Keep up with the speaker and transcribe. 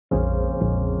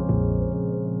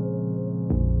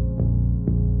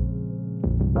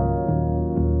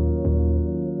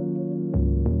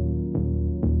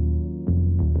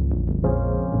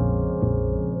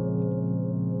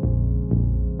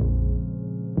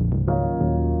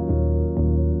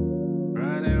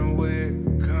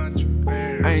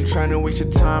ain't tryna waste your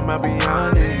time, I'll be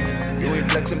honest. You ain't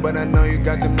flexing, but I know you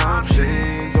got them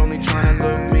options. Only tryna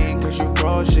look mean cause you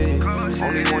cautious.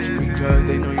 Only want you because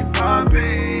they know you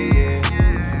poppin',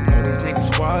 yeah. Know these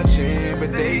niggas watching,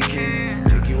 but they can't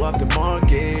take you off the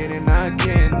market, and I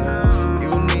can't.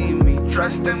 You need me,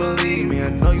 trust and believe me. I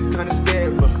know you kinda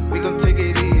scared, but we gon' take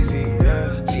it easy,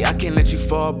 yeah. See, I can't let you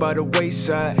fall by the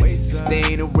wayside. If they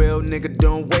ain't a real nigga,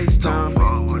 don't waste time.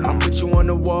 I'll put you on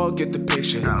the wall, get the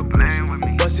picture.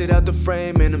 Bust it out the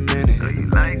frame in a minute.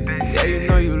 Yeah, you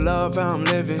know you love how I'm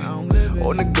living.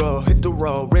 On the go, hit the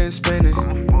road, rim spinning.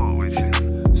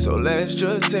 So let's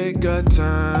just take our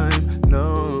time,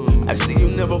 no. I see you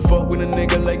never fuck with a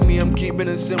nigga like me, I'm keeping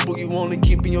it simple. You only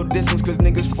keeping your distance cause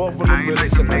niggas fall from the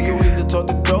realest. I know you hate to talk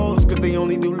to dogs cause they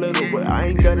only do little, but I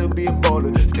ain't gotta be a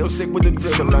baller, still sick with the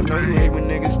dribble. I know you hate when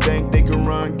niggas think they can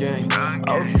run game.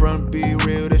 Out front, be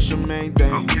real, that's your main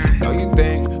thing. Know you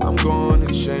think I'm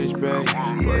gonna change, babe,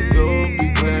 but you'll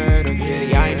be glad again.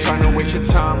 See, I ain't tryna waste your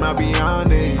time, I'll be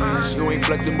honest. You ain't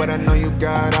flexing, but I know you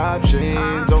got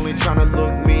options. Only tryna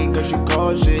look mean cause you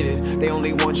cautious. They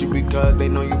only want you because they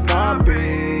know you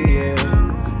poppin', yeah.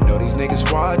 Know these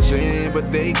niggas watching,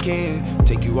 but they can't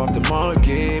take you off the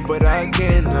market, but I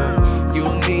can. You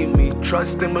need me,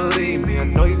 trust and believe me. I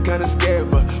know you kinda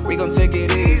scared, but we gon' take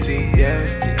it easy,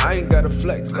 yeah. See, I ain't gotta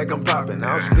flex like I'm poppin'.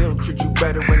 I'll still treat you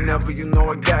better whenever you know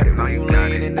I got it. When you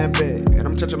layin' in that bed and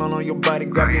I'm touching all on your body,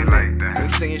 grab your neck.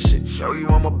 Ain't saying shit, show you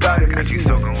I'm about it, make you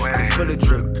know. You full of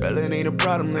drip, girl, it ain't a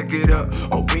problem. Look it up,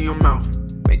 open your mouth,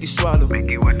 make you swallow. If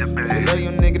you love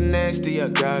your nigga nasty, I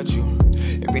got you.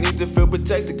 If you need to feel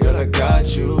protected, girl, I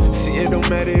got you. See, it don't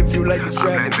matter if you like the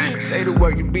traffic. Say the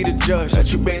word, you be the judge,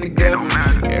 that you bang together.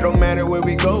 It don't matter where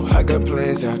we go, I got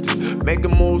plans after.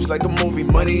 Making moves like a movie,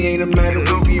 money ain't a matter.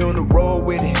 We be on the road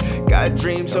with it. Got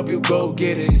dreams, hope you go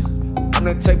get it. I'm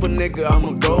the type of nigga,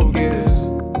 I'ma go get it.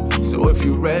 So if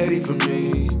you ready for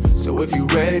me,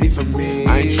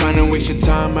 I ain't tryna waste your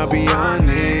time, I'll be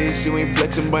honest. You ain't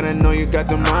flexing, but I know you got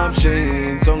them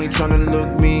options. Only tryna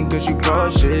look mean cause you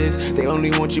cautious. They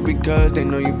only want you because they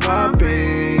know you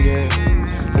poppin', yeah.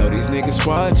 Know these niggas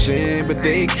watching, but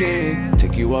they can't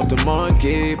take you off the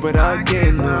market, but I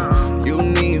can. You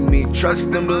need me, trust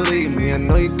and believe me. I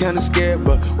know you kinda scared,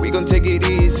 but we gon' take it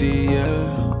easy,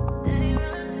 yeah.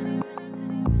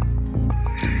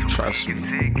 Trust me,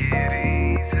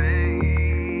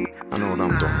 I know what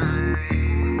I'm doing.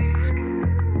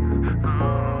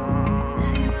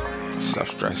 Stop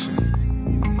stressing,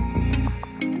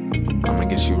 I'ma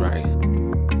get you right.